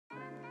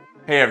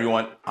Hey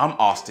everyone, I'm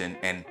Austin,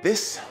 and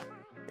this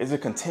is a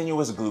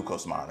continuous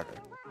glucose monitor.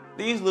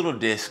 These little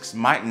discs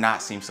might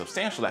not seem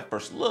substantial at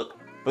first look,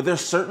 but they're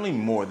certainly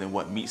more than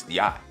what meets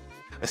the eye.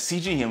 A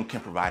CGM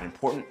can provide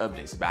important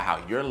updates about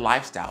how your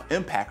lifestyle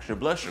impacts your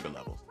blood sugar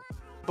levels.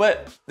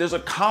 But there's a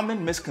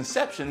common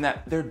misconception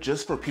that they're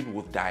just for people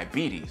with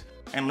diabetes,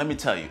 and let me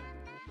tell you,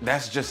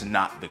 that's just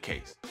not the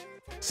case.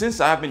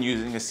 Since I've been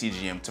using a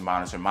CGM to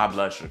monitor my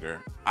blood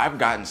sugar, I've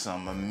gotten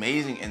some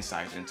amazing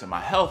insights into my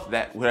health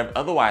that would have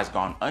otherwise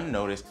gone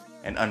unnoticed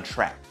and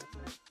untracked.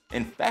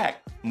 In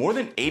fact, more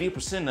than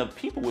 80% of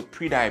people with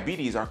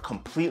prediabetes are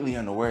completely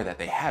unaware that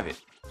they have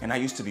it, and I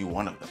used to be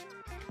one of them.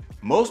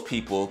 Most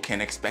people can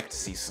expect to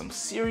see some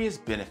serious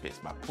benefits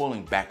by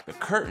pulling back the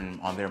curtain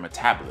on their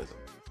metabolism.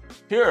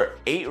 Here are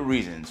 8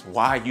 reasons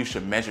why you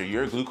should measure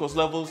your glucose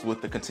levels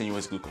with the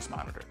continuous glucose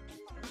monitor.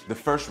 The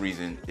first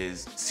reason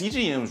is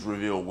CGMs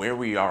reveal where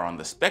we are on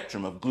the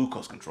spectrum of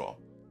glucose control.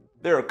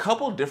 There are a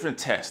couple different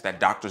tests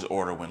that doctors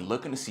order when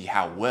looking to see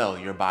how well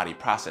your body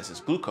processes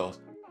glucose,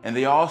 and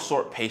they all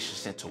sort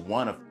patients into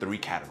one of 3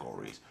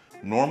 categories: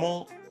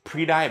 normal,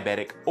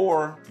 pre-diabetic,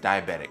 or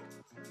diabetic.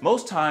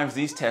 Most times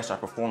these tests are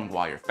performed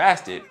while you're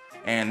fasted,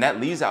 and that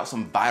leaves out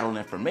some vital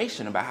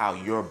information about how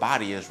your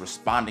body is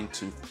responding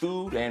to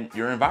food and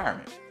your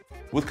environment.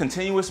 With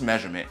continuous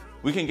measurement,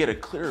 we can get a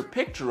clearer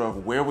picture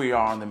of where we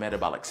are on the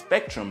metabolic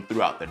spectrum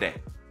throughout the day.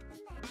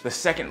 The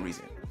second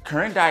reason,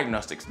 current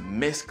diagnostics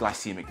miss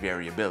glycemic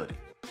variability.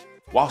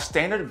 While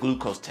standard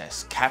glucose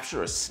tests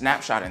capture a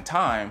snapshot in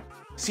time,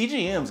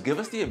 CGMs give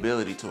us the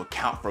ability to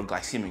account for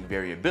glycemic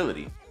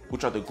variability,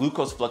 which are the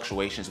glucose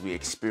fluctuations we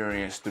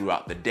experience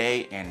throughout the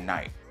day and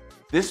night.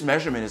 This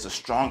measurement is a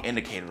strong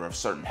indicator of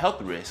certain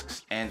health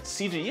risks, and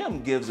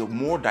CGM gives a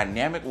more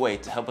dynamic way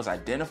to help us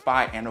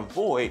identify and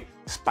avoid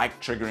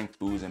spike-triggering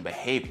foods and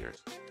behaviors.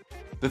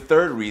 The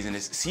third reason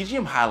is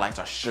CGM highlights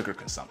our sugar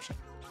consumption.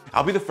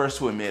 I'll be the first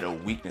to admit a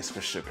weakness for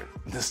sugar.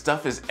 The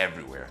stuff is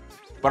everywhere,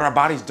 but our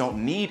bodies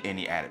don't need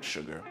any added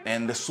sugar,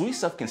 and the sweet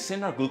stuff can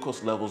send our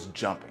glucose levels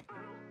jumping.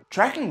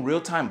 Tracking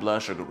real-time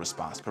blood sugar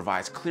response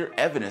provides clear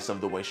evidence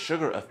of the way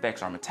sugar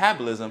affects our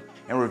metabolism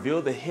and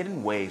reveals the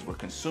hidden ways we're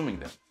consuming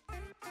them.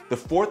 The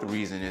fourth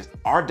reason is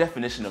our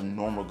definition of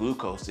normal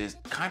glucose is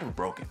kind of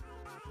broken.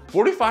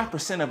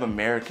 45% of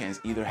Americans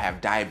either have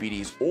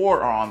diabetes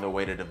or are on their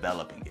way to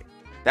developing it.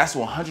 That's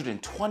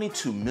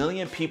 122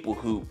 million people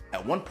who,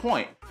 at one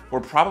point,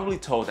 were probably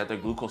told that their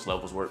glucose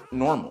levels were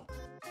normal.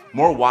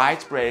 More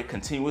widespread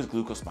continuous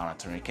glucose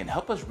monitoring can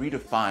help us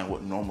redefine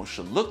what normal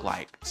should look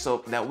like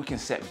so that we can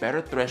set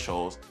better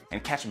thresholds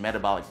and catch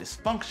metabolic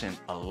dysfunction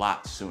a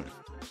lot sooner.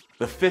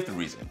 The fifth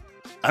reason,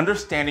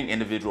 understanding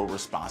individual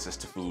responses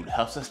to food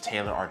helps us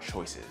tailor our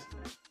choices.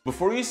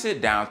 Before you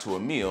sit down to a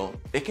meal,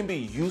 it can be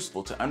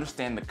useful to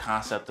understand the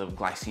concept of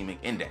glycemic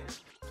index,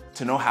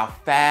 to know how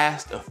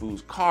fast a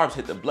food's carbs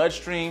hit the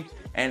bloodstream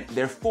and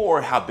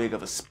therefore how big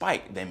of a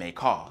spike they may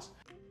cause.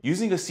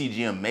 Using a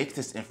CGM makes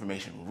this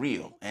information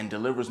real and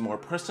delivers more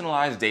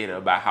personalized data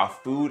about how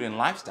food and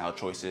lifestyle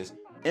choices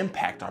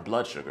impact our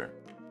blood sugar.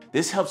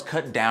 This helps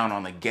cut down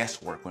on the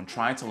guesswork when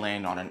trying to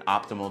land on an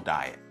optimal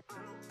diet.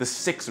 The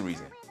sixth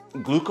reason,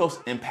 glucose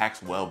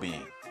impacts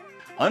well-being.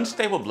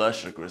 Unstable blood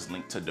sugar is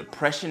linked to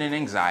depression and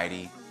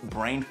anxiety,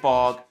 brain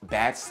fog,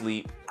 bad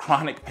sleep,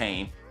 chronic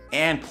pain,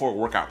 and poor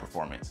workout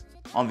performance.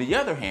 On the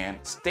other hand,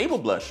 stable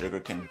blood sugar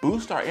can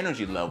boost our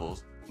energy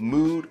levels,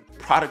 mood,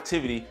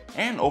 productivity,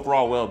 and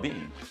overall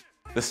well-being.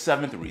 The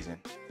seventh reason,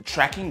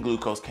 tracking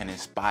glucose can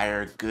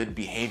inspire good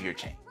behavior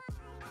change.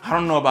 I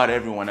don't know about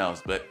everyone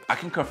else, but I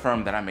can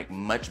confirm that I make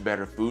much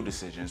better food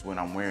decisions when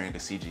I'm wearing a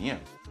CGM.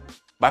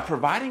 By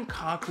providing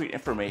concrete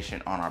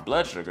information on our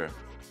blood sugar,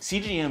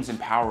 CGMs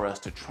empower us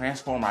to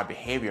transform our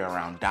behavior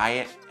around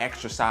diet,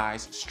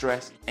 exercise,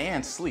 stress,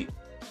 and sleep.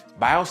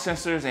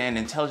 Biosensors and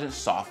intelligent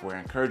software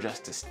encourage us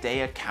to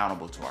stay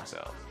accountable to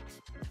ourselves.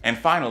 And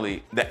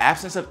finally, the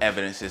absence of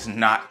evidence is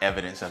not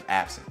evidence of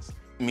absence,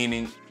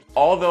 meaning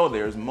although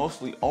there's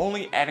mostly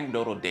only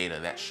anecdotal data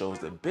that shows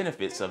the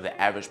benefits of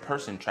the average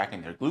person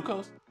tracking their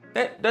glucose,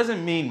 that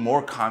doesn't mean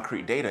more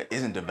concrete data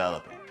isn't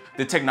developing.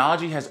 The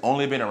technology has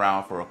only been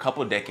around for a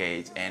couple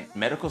decades, and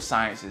medical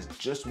science is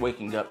just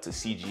waking up to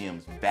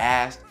CGM's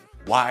vast,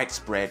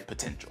 widespread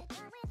potential.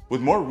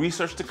 With more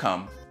research to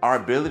come, our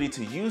ability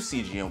to use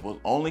CGM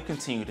will only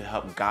continue to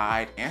help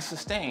guide and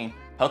sustain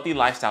healthy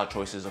lifestyle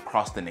choices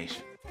across the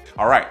nation.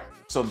 All right,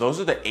 so those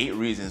are the 8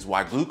 reasons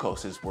why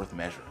glucose is worth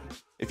measuring.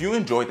 If you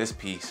enjoyed this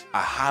piece,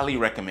 I highly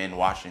recommend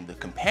watching the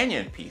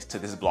companion piece to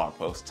this blog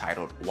post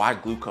titled "Why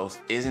Glucose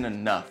Isn't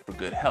Enough for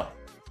Good Health."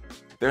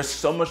 There's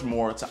so much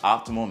more to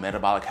optimal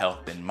metabolic health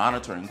than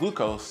monitoring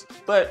glucose,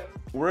 but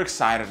we're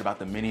excited about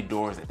the many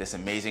doors that this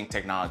amazing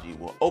technology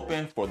will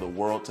open for the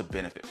world to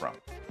benefit from.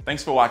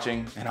 Thanks for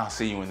watching, and I'll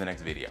see you in the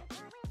next video.